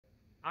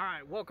All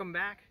right, welcome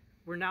back.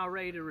 We're now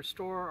ready to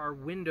restore our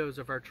windows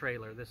of our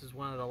trailer. This is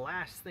one of the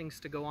last things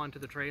to go onto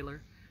the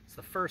trailer. It's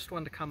the first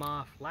one to come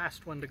off,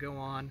 last one to go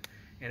on,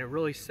 and it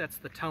really sets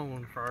the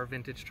tone for our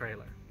vintage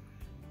trailer.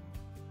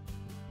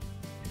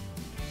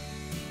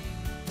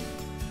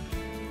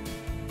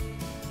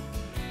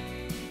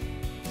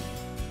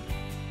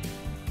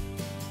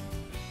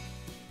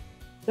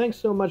 Thanks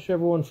so much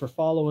everyone for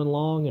following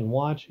along and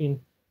watching.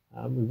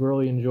 We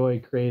really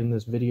enjoyed creating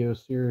this video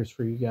series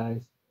for you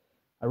guys.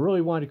 I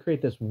really wanted to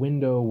create this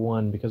window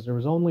one because there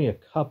was only a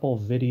couple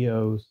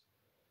videos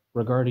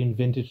regarding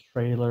vintage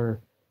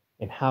trailer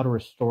and how to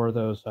restore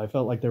those. So I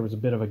felt like there was a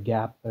bit of a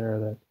gap there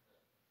that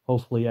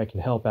hopefully I can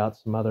help out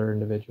some other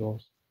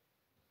individuals.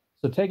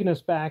 So taking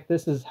us back,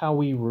 this is how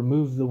we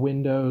remove the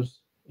windows.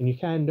 And you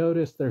kind of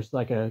notice there's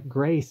like a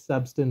gray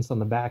substance on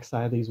the back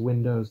side of these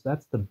windows.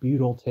 That's the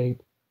butyl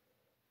tape.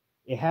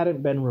 It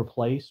hadn't been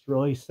replaced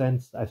really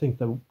since I think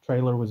the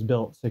trailer was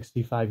built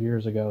 65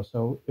 years ago.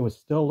 So it was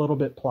still a little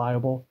bit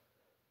pliable.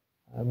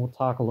 And we'll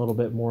talk a little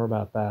bit more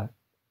about that.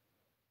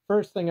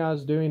 First thing I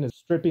was doing is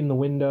stripping the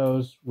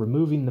windows,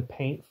 removing the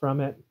paint from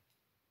it.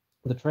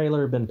 The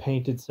trailer had been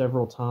painted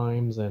several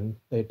times and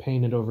they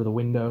painted over the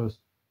windows.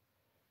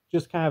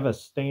 Just kind of a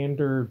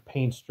standard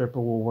paint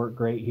stripper will work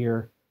great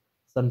here.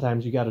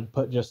 Sometimes you got to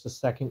put just a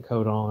second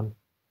coat on.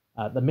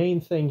 The main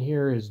thing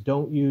here is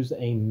don't use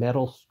a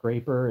metal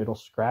scraper. It'll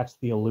scratch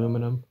the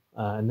aluminum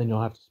and then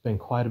you'll have to spend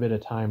quite a bit of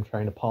time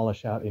trying to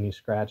polish out any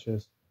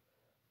scratches.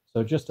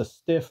 So just a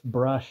stiff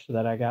brush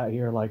that I got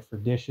here, like for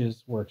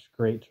dishes, works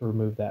great to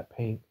remove that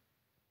paint.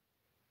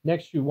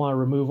 Next, you want to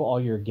remove all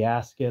your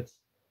gaskets.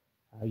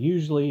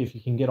 Usually, if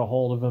you can get a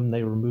hold of them,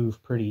 they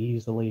remove pretty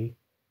easily.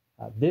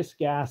 This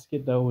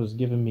gasket, though, was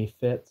giving me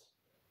fits.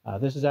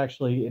 This is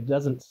actually, it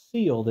doesn't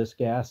seal this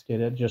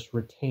gasket, it just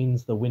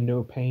retains the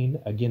window pane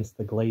against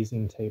the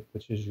glazing tape,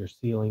 which is your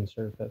sealing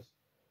surface.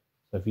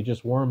 So if you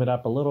just warm it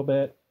up a little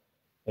bit,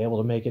 able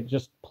to make it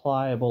just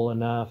pliable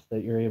enough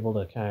that you're able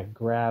to kind of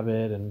grab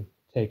it and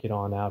take it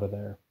on out of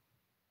there.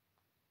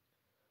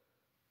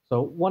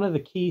 So one of the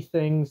key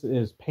things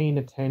is paying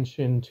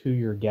attention to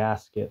your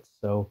gaskets.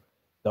 So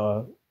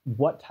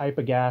what type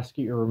of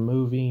gasket you're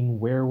removing,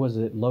 where was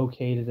it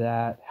located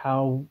at,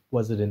 how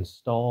was it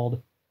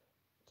installed.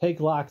 Take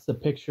lots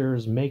of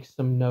pictures, make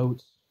some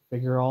notes,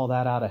 figure all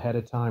that out ahead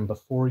of time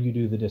before you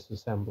do the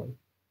disassembly.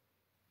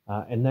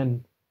 And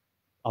then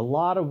a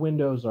lot of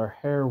windows are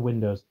Her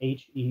windows,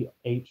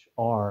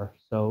 H-E-H-R.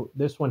 So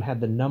this one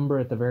had the number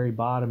at the very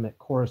bottom that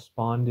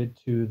corresponded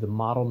to the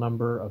model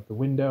number of the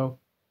window.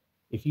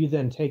 If you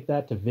then take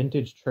that to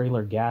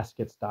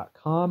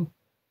vintagetrailergaskets.com,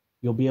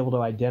 you'll be able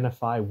to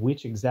identify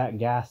which exact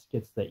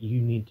gaskets that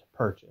you need to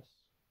purchase.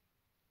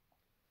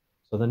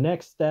 So the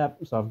next step,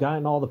 so I've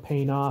gotten all the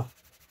paint off.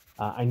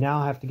 I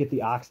now have to get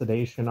the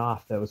oxidation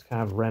off that was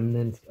kind of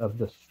remnants of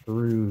the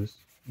screws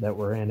that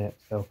were in it.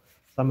 So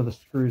some of the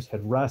screws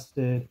had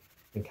rusted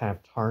and kind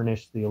of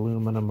tarnished the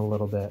aluminum a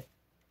little bit.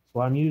 So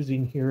what I'm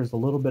using here is a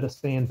little bit of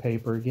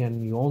sandpaper.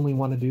 Again, you only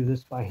want to do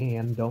this by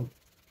hand. Don't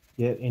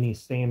get any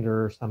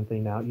sander or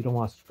something out. You don't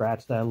want to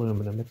scratch that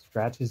aluminum. It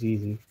scratches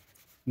easy.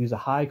 Use a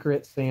high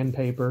grit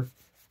sandpaper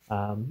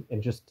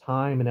and just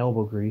time and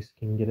elbow grease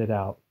can get it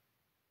out.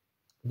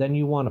 Then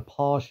you want a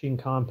polishing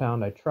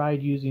compound. I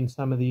tried using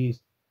some of these.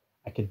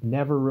 I could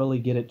never really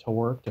get it to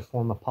work to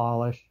form a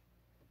polish.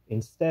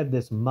 Instead,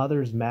 this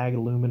Mother's Mag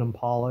aluminum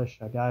polish,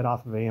 I got it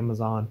off of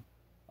Amazon,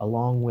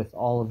 along with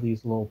all of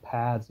these little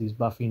pads, these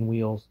buffing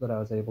wheels that I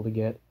was able to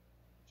get.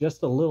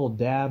 Just a little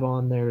dab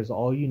on there is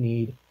all you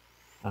need.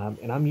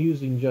 And I'm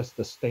using just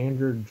the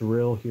standard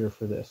drill here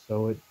for this.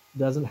 So it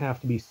doesn't have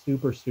to be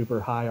super,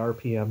 super high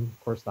RPM. Of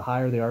course, the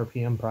higher the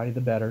RPM, probably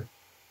the better.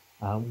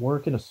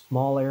 Work in a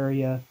small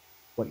area.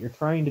 What you're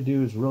trying to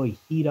do is really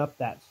heat up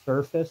that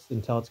surface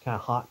until it's kind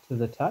of hot to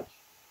the touch.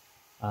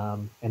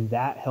 And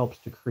that helps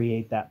to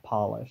create that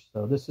polish.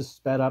 So this is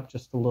sped up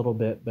just a little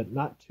bit, but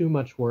not too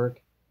much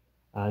work.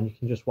 And you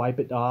can just wipe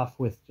it off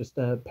with just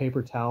a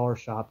paper towel or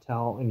shop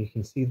towel, and you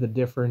can see the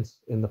difference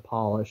in the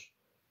polish,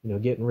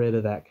 getting rid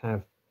of that kind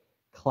of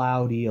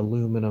cloudy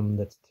aluminum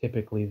that's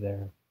typically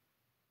there.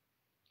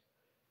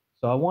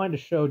 So I wanted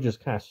to show just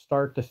kind of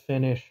start to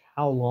finish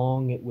how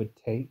long it would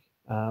take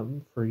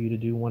for you to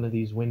do one of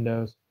these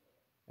windows.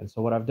 And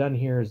so what I've done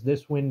here is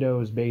this window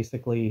is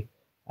basically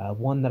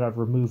one that I've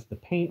removed the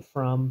paint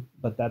from,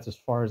 but that's as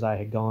far as I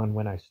had gone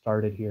when I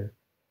started here.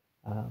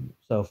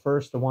 So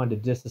first I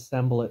wanted to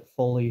disassemble it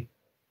fully,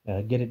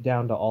 get it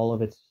down to all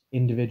of its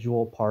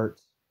individual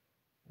parts.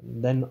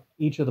 And then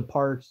each of the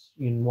parts,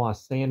 you want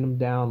to sand them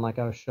down like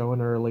I was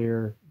showing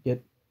earlier,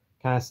 get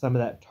kind of some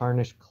of that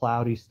tarnished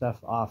cloudy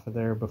stuff off of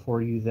there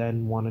before you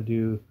then want to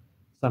do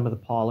some of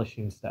the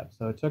polishing steps.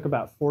 So it took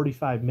about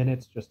 45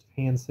 minutes just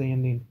hand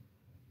sanding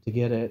to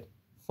get it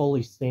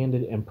fully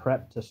sanded and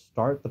prepped to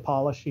start the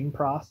polishing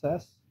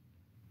process.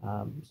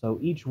 So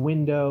each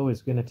window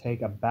is going to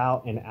take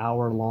about an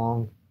hour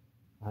long.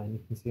 And you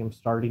can see I'm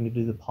starting to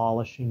do the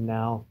polishing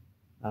now.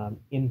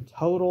 In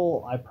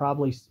total, I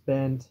probably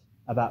spent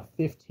about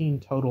 15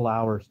 total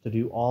hours to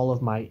do all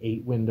of my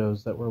 8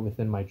 windows that were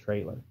within my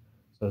trailer.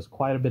 So it's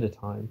quite a bit of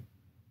time.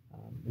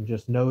 And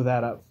just know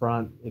that up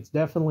front. It's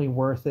definitely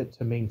worth it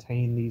to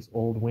maintain these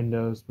old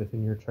windows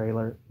within your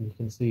trailer. And you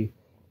can see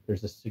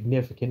there's a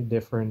significant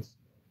difference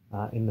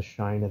in the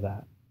shine of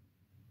that.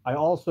 I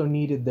also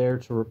needed there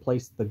to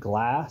replace the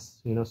glass.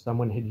 You know,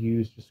 someone had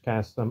used just kind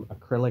of some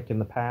acrylic in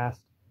the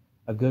past.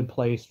 A good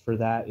place for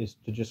that is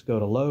to just go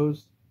to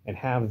Lowe's and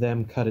have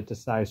them cut it to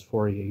size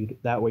for you.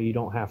 That way you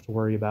don't have to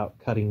worry about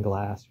cutting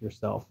glass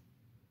yourself.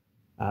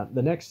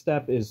 The next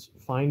step is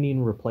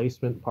finding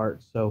replacement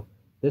parts. So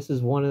this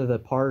is one of the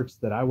parts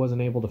that I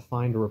wasn't able to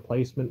find a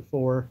replacement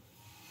for.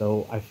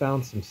 So I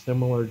found some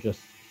similar just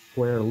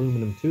square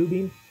aluminum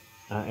tubing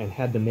and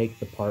had to make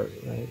the part.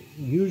 Right?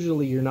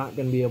 Usually you're not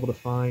going to be able to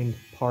find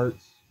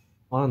parts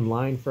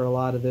online for a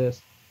lot of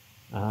this.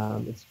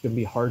 It's going to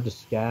be hard to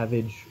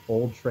scavenge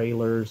old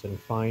trailers and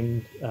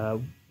find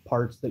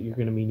parts that you're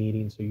going to be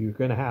needing. So you're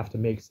going to have to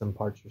make some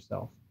parts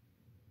yourself.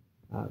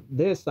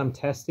 I'm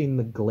testing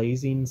the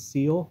glazing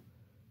seal.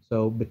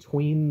 So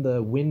between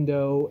the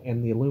window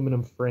and the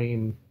aluminum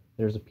frame,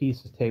 there's a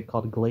piece of tape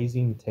called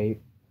glazing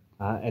tape.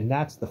 And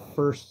that's the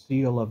first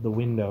seal of the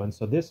window. And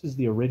so this is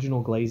the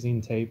original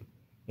glazing tape.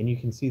 And you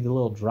can see the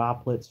little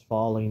droplets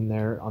falling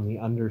there on the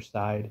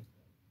underside.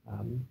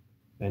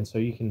 And so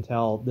you can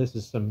tell this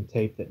is some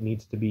tape that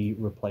needs to be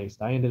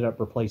replaced. I ended up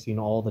replacing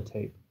all the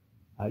tape.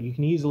 You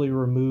can easily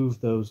remove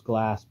those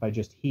glass by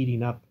just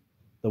heating up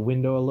the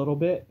window a little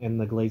bit, and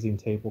the glazing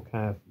tape will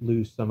kind of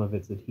lose some of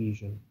its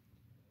adhesion.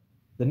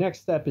 The next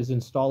step is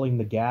installing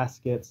the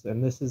gaskets,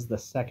 and this is the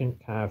second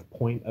kind of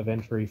point of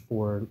entry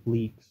for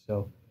leaks.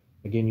 So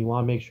again, you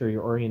want to make sure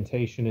your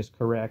orientation is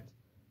correct.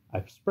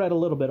 I've spread a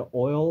little bit of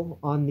oil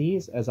on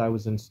these as I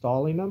was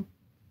installing them,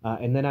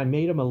 and then I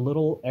made them a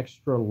little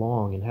extra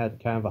long and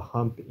had kind of a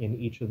hump in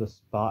each of the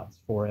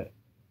spots for it.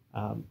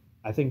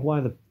 I think one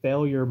of the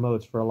failure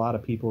modes for a lot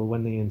of people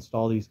when they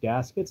install these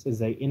gaskets is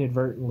they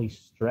inadvertently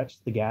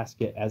stretch the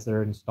gasket as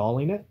they're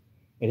installing it,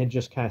 and it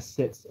just kind of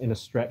sits in a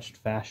stretched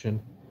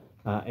fashion.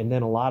 And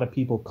then a lot of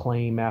people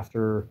claim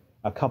after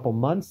a couple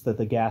months that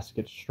the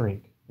gaskets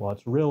shrink. Well,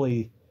 it's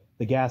really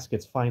the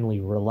gaskets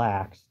finally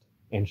relaxed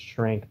and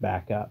shrank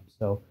back up.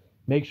 So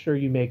make sure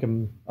you make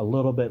them a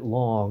little bit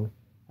long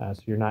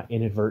so you're not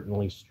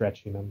inadvertently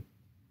stretching them.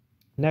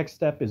 Next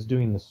step is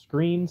doing the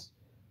screens.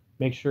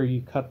 Make sure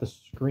you cut the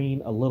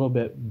screen a little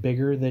bit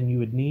bigger than you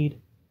would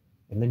need.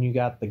 And then you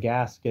got the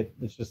gasket.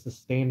 It's just the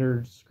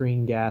standard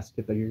screen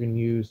gasket that you're going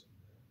to use.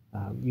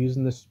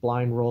 Using the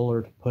spline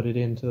roller to put it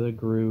into the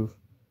groove.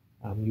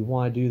 You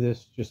want to do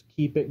this, just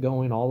keep it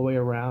going all the way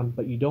around,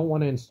 but you don't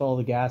want to install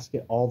the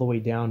gasket all the way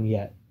down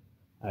yet.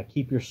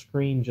 Keep your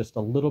screen just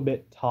a little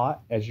bit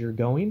taut as you're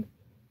going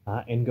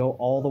and go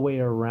all the way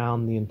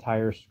around the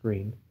entire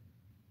screen.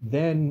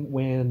 Then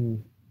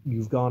when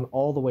you've gone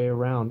all the way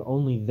around,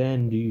 only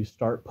then do you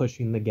start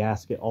pushing the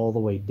gasket all the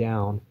way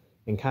down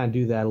and kind of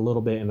do that a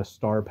little bit in a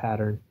star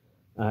pattern,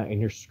 and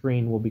your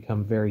screen will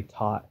become very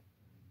taut.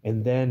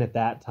 And then at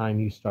that time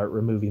you start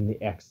removing the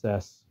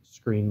excess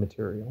screen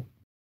material.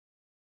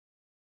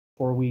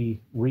 Before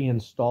we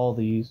reinstall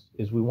these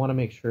is we want to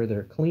make sure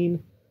they're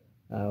clean.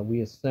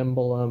 We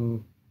assemble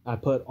them. I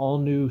put all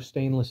new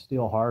stainless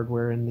steel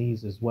hardware in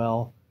these as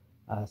well.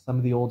 Some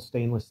of the old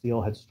stainless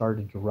steel had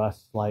started to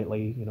rust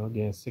slightly, you know,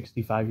 again,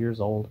 65 years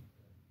old.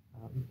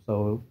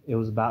 So it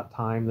was about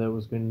time that it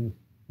was going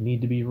to need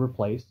to be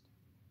replaced.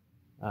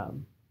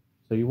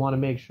 So you want to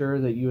make sure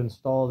that you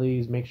install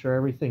these, make sure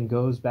everything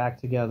goes back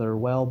together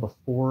well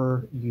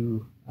before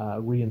you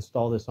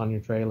reinstall this on your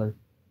trailer.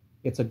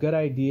 It's a good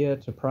idea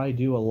to probably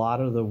do a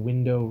lot of the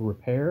window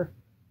repair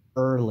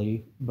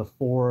early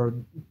before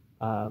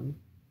the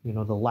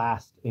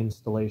last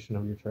installation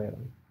of your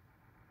trailer.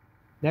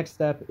 Next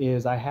step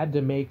is I had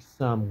to make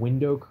some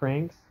window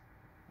cranks,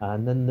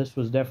 and then this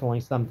was definitely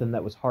something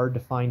that was hard to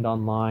find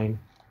online.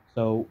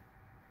 So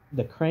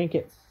the crank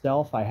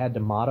itself I had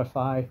to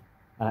modify.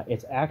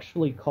 It's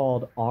actually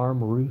called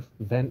Arm Roof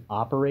Vent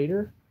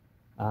Operator.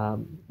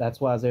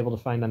 That's what I was able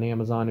to find on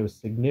Amazon. It was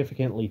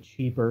significantly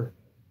cheaper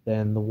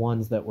than the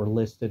ones that were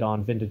listed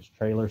on Vintage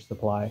Trailer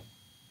Supply.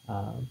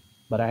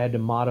 But I had to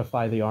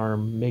modify the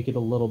arm, make it a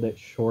little bit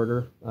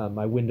shorter.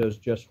 My windows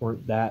just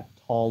weren't that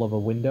tall of a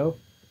window.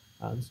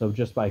 So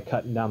just by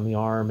cutting down the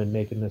arm and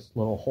making this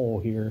little hole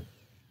here,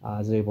 I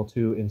was able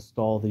to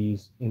install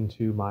these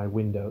into my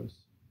windows.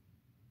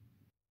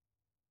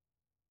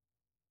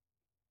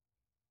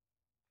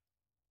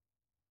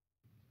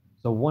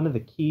 So one of the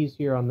keys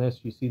here on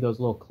this, you see those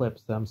little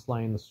clips that I'm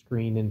sliding the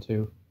screen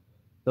into.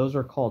 Those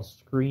are called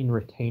screen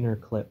retainer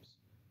clips.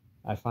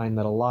 I find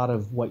that a lot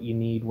of what you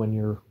need when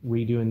you're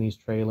redoing these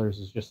trailers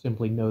is just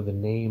simply know the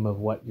name of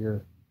what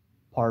your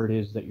part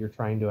is that you're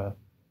trying to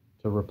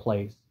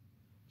replace.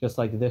 Just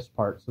like this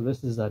part. So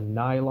this is a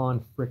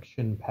nylon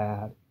friction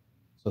pad.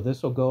 So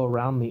this will go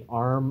around the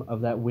arm of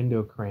that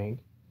window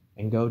crank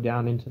and go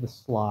down into the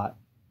slot,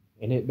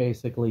 and it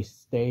basically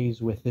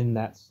stays within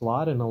that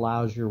slot and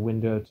allows your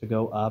window to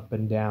go up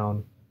and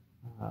down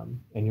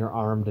and your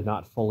arm to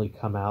not fully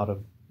come out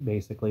of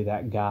basically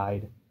that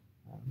guide.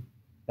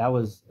 That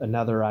was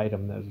another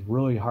item that was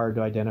really hard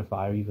to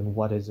identify, even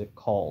what is it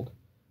called.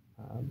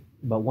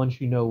 But once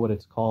you know what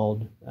it's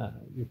called,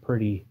 you're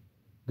pretty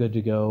good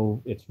to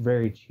go. It's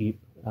very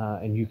cheap,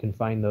 and you can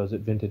find those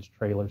at Vintage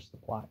Trailer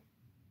Supply.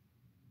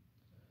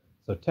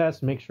 So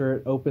test, make sure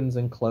it opens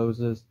and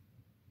closes.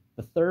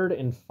 The third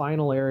and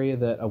final area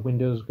that a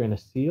window is going to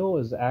seal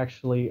is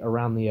actually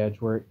around the edge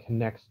where it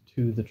connects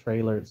to the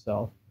trailer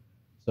itself.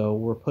 So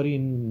we're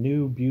putting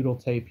new butyl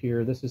tape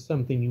here. This is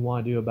something you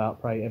want to do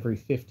about probably every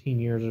 15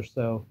 years or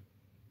so.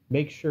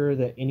 Make sure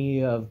that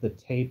any of the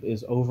tape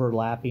is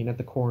overlapping at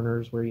the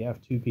corners where you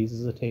have two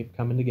pieces of tape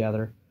coming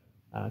together,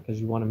 because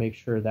you want to make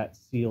sure that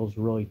seals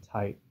really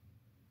tight.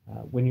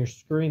 When you're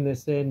screwing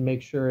this in,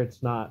 make sure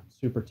it's not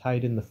super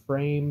tight in the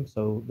frame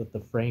so that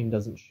the frame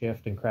doesn't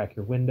shift and crack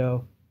your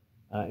window.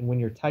 And when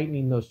you're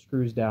tightening those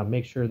screws down,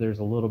 make sure there's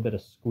a little bit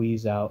of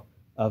squeeze out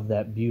of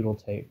that butyl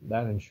tape.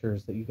 That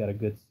ensures that you got a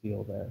good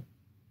seal there.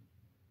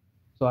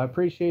 So I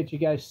appreciate you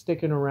guys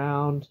sticking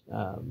around.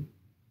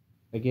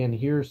 Again,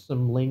 here's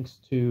some links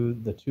to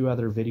the 2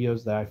 other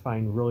videos that I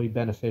find really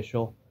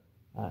beneficial.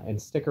 And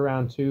stick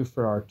around too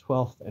for our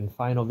 12th and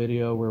final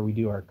video where we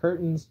do our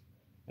curtains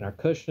and our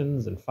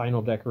cushions and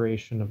final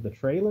decoration of the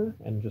trailer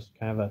and just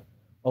kind of a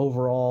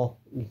overall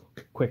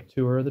quick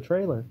tour of the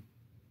trailer.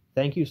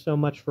 Thank you so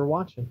much for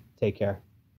watching. Take care.